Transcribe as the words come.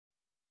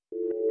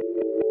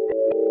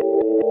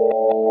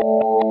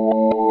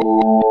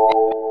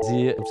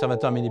The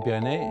Observatoire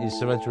Midi-Pyrénées is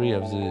observatory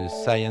of the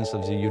science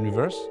of the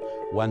universe,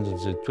 one of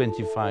the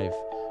 25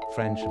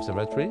 French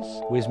observatories,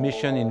 with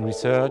mission in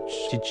research,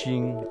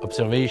 teaching,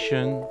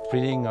 observation,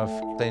 spreading of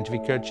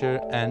scientific culture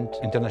and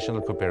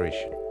international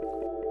cooperation.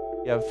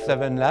 We have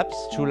 7 labs,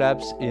 2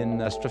 labs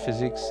in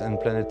astrophysics and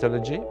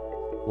planetology,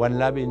 1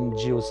 lab in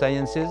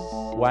geosciences,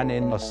 1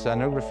 in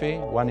oceanography,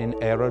 1 in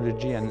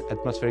aerology and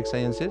atmospheric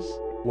sciences,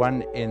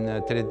 1 in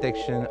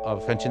teledetection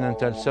of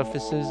continental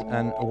surfaces,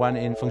 and 1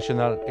 in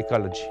functional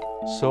ecology.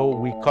 So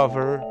we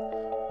cover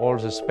all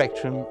the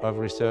spectrum of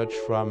research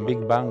from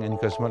Big Bang and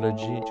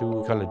cosmology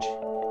to ecology.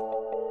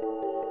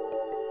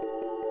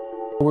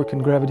 We work in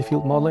gravity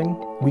field modeling.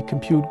 We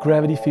compute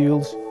gravity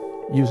fields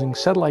using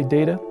satellite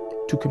data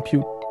to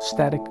compute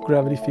static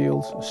gravity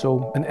fields,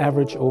 so an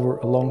average over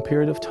a long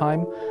period of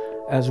time,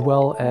 as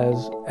well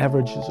as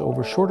averages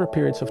over shorter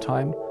periods of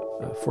time,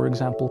 for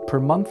example, per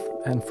month.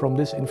 And from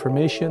this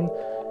information,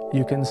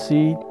 you can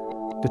see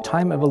the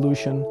time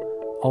evolution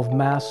of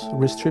mass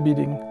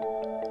distributing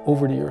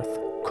over the Earth,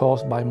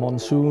 caused by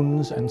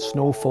monsoons and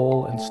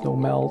snowfall and snow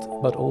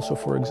melt, but also,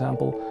 for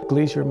example,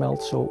 glacier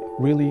melt, so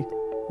really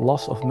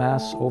loss of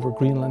mass over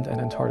Greenland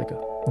and Antarctica.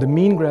 The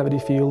mean gravity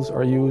fields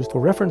are used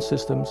for reference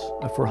systems,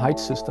 for height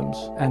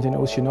systems, and in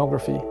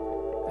oceanography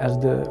as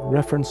the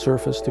reference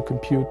surface to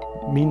compute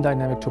mean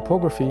dynamic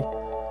topography,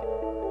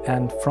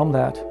 and from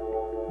that,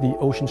 the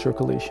ocean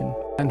circulation.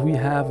 And we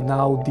have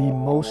now the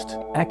most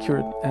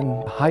accurate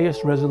and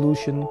highest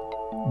resolution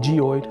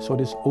geoid, so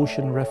this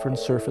ocean reference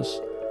surface,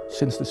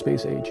 since the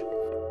space age.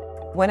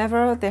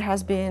 Whenever there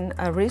has been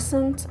a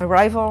recent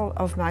arrival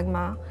of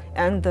magma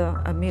and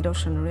a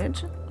mid-ocean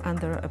ridge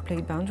under a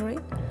plate boundary,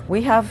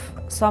 we have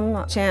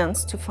some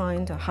chance to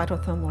find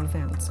hydrothermal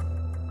vents.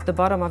 The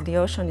bottom of the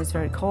ocean is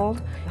very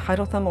cold.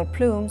 Hydrothermal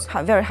plumes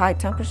have very high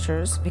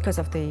temperatures. Because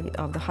of the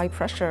high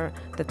pressure,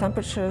 the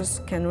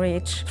temperatures can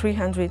reach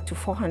 300 to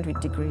 400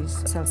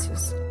 degrees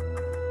Celsius.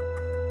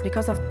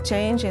 Because of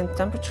change in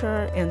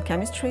temperature and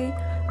chemistry,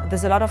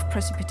 there's a lot of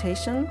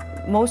precipitation.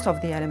 Most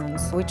of the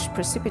elements which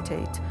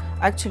precipitate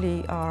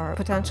actually are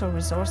potential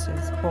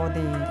resources for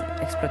the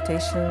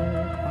exploitation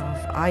of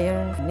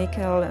iron,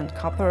 nickel and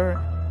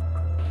copper.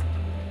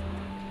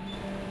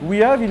 We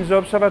have in the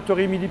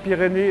Observatoire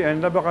Midi-Pyrénées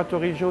and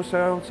Laboratory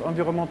Geoscience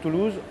Environment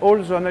Toulouse all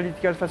the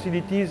analytical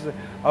facilities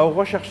our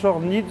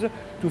researchers need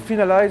to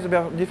finalize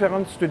their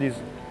different studies.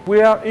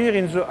 We are here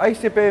in the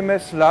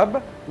ICPMS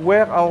lab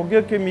where our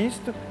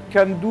geochemists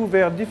can do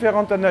their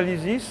different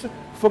analyses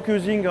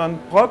focusing on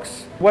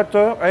rocks,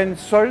 water and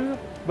soil,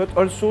 but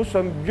also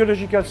some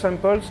biological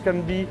samples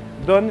can be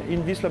done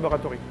in this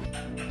laboratory.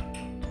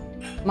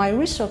 My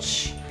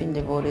research has been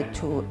devoted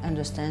to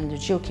understand the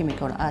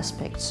geochemical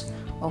aspects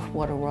of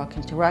water-rock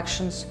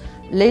interactions,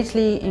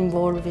 lately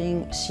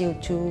involving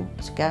CO2,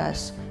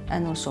 gas,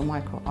 and also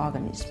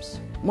microorganisms.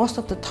 Most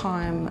of the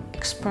time,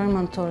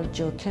 experimental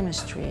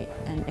geochemistry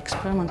and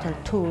experimental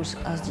tools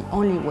are the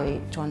only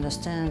way to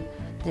understand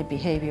their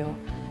behavior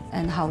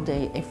and how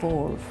they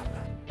evolve.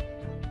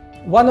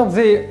 One of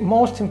the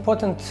most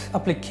important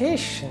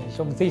applications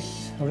of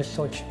this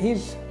research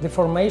is the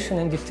formation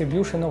and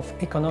distribution of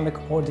economic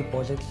ore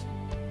deposits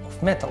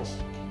of metals.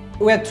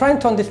 We are trying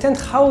to understand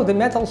how the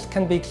metals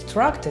can be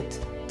extracted,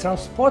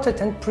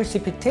 transported and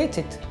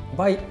precipitated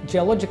by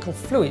geological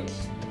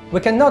fluids.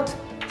 We cannot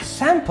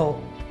sample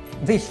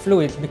these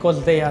fluids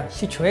because they are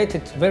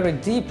situated very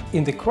deep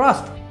in the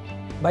crust.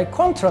 By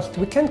contrast,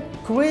 we can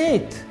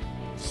create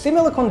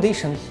similar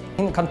conditions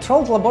in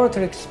controlled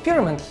laboratory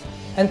experiments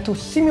and to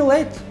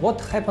simulate what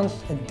happens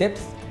at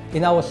depth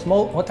in our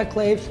small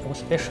autoclaves or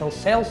special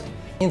cells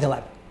in the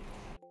lab.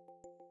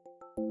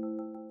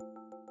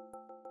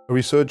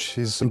 Research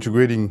is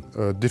integrating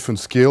different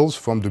scales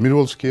from the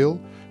mineral scale,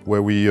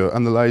 where we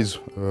analyze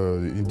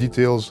in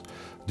details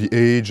the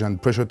age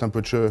and pressure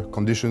temperature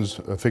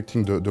conditions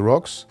affecting the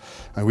rocks.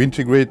 And we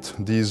integrate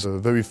these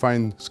very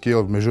fine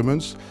scale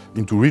measurements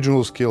into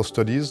regional scale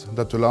studies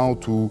that allow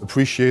to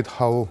appreciate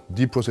how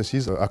deep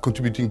processes are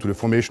contributing to the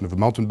formation of a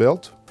mountain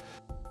belt.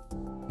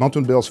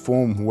 Mountain belts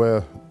form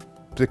where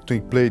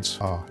tectonic plates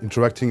are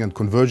interacting and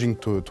converging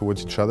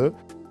towards each other.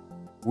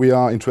 We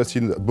are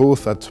interested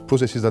both at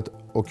processes that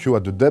occur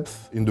at the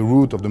depth in the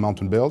root of the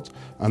mountain belt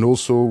and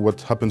also what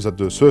happens at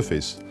the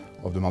surface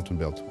of the mountain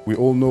belt. We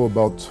all know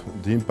about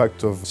the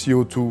impact of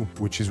CO2,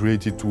 which is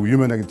related to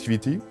human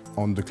activity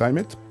on the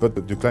climate,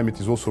 but the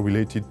climate is also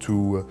related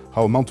to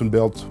how mountain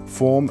belts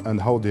form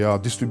and how they are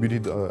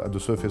distributed at the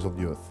surface of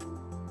the Earth.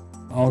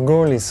 Our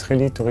goal is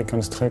really to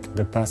reconstruct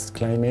the past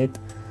climate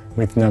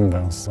with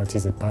numbers. What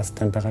is the past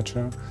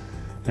temperature?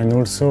 And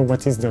also,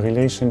 what is the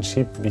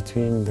relationship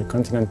between the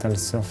continental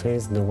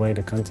surface, the way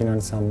the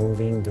continents are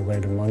moving, the way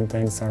the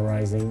mountains are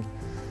rising,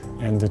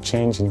 and the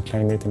change in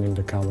climate and in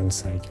the carbon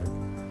cycle.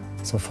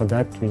 So for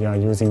that, we are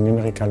using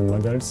numerical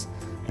models,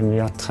 and we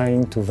are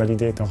trying to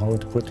validate our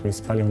output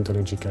with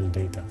paleontological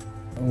data.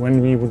 When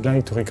we would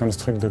like to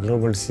reconstruct the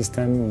global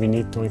system, we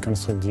need to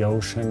reconstruct the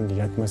ocean, the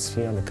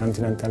atmosphere, the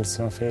continental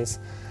surface,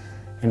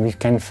 And we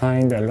can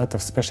find a lot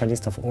of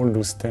specialists of all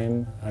those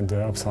themes at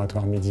the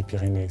Observatoire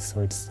Midi-Pyrénées, so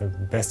it's the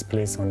best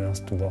place on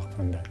earth to work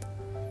on that.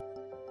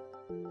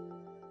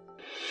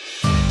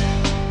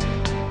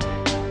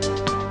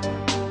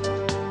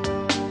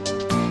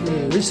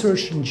 The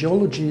research in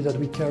geology that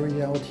we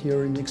carry out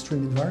here in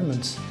extreme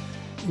environments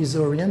is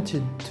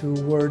oriented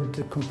toward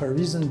the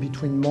comparison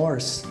between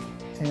Mars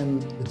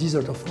and the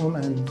desert of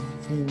Oman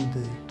in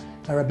the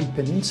Arabic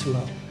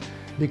Peninsula,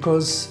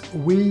 because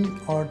we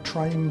are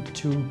trying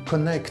to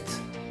connect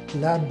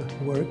lab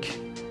work,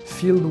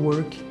 field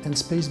work and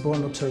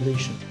spaceborne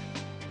observation.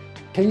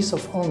 The case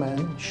of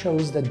Oman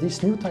shows that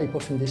this new type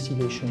of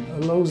investigation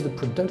allows the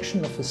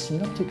production of a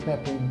synoptic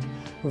mapping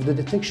with the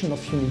detection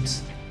of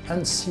units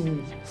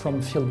unseen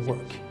from field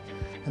work.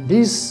 And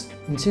this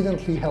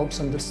incidentally helps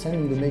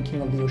understanding the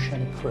making of the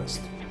oceanic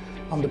crust.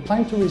 On the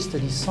planetary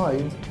study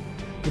side,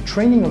 the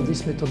training of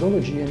this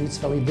methodology and its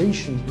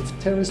validation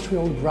with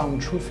terrestrial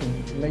ground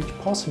truthing made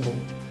possible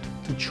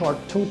to chart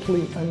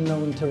totally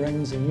unknown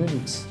terrains and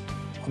units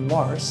on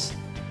Mars.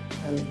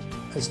 And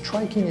a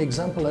striking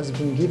example has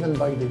been given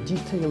by the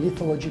detailed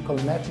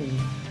lithological mapping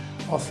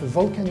of a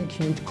volcanic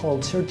unit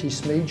called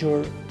Syrtis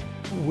Major,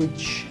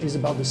 which is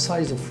about the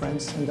size of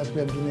France, and that we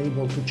have been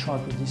able to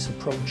chart with this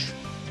approach.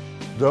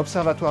 The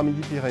Observatoire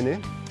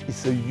Midi-Pyrénées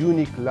is a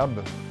unique lab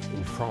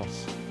in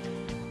France,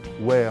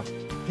 where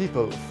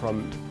people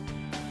from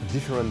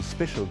different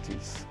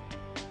specialties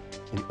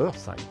in earth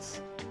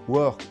science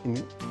work in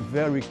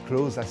very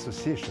close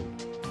association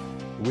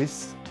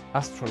with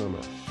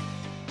astronomers.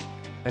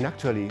 And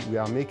actually, we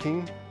are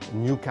making a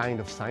new kind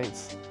of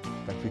science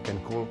that we can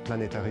call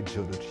planetary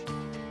geology.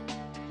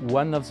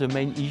 One of the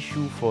main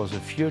issues for the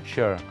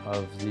future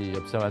of the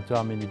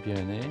Observatoire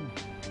Midi-Pyrénées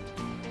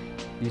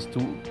is to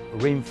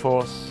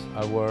reinforce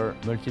our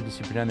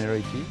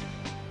multidisciplinarity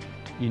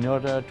in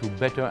order to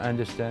better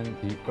understand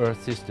the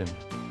Earth system.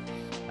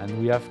 And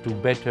we have to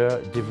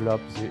better develop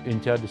the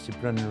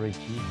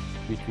interdisciplinarity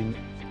between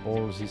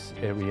all these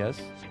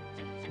areas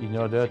in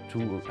order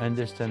to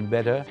understand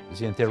better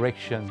the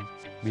interaction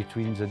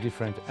between the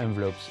different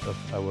envelopes of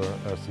our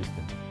Earth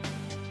system.